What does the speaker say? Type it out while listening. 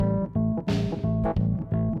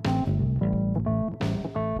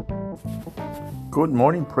Good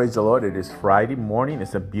morning, praise the Lord. It is Friday morning.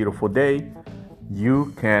 It's a beautiful day.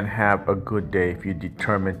 You can have a good day if you're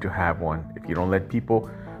determined to have one. If you don't let people,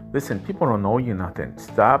 listen, people don't owe you nothing.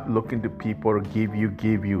 Stop looking to people to give you.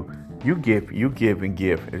 You give, and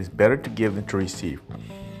give. It is better to give than to receive.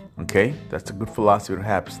 Okay? That's a good philosophy to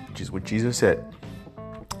have, which is what Jesus said. I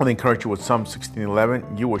want to encourage you with Psalm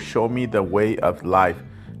 16:11. You will show me the way of life,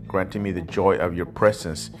 granting me the joy of your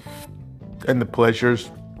presence and the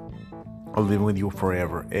pleasures of living with you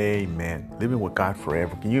forever. Amen. Living with God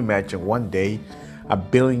forever. Can you imagine one day, a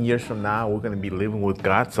billion years from now, we're going to be living with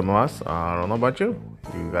God? Some of us, I don't know about you.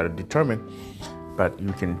 You got to determine, but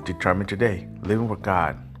you can determine today. Living with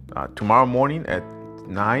God. Tomorrow morning at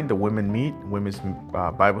 9, the women meet, women's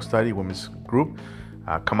Bible study, women's group.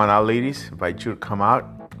 Come on out, ladies. Invite you to come out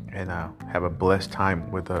and have a blessed time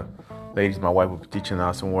with the ladies. My wife will be teaching an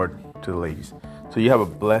awesome word to the ladies. So you have a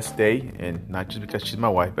blessed day, and not just because she's my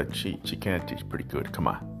wife, but she can teach pretty good. Come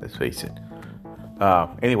on, let's face it.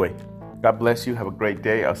 Anyway, God bless you. Have a great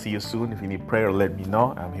day. I'll see you soon. If you need prayer, let me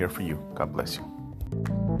know. I'm here for you. God bless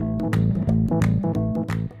you.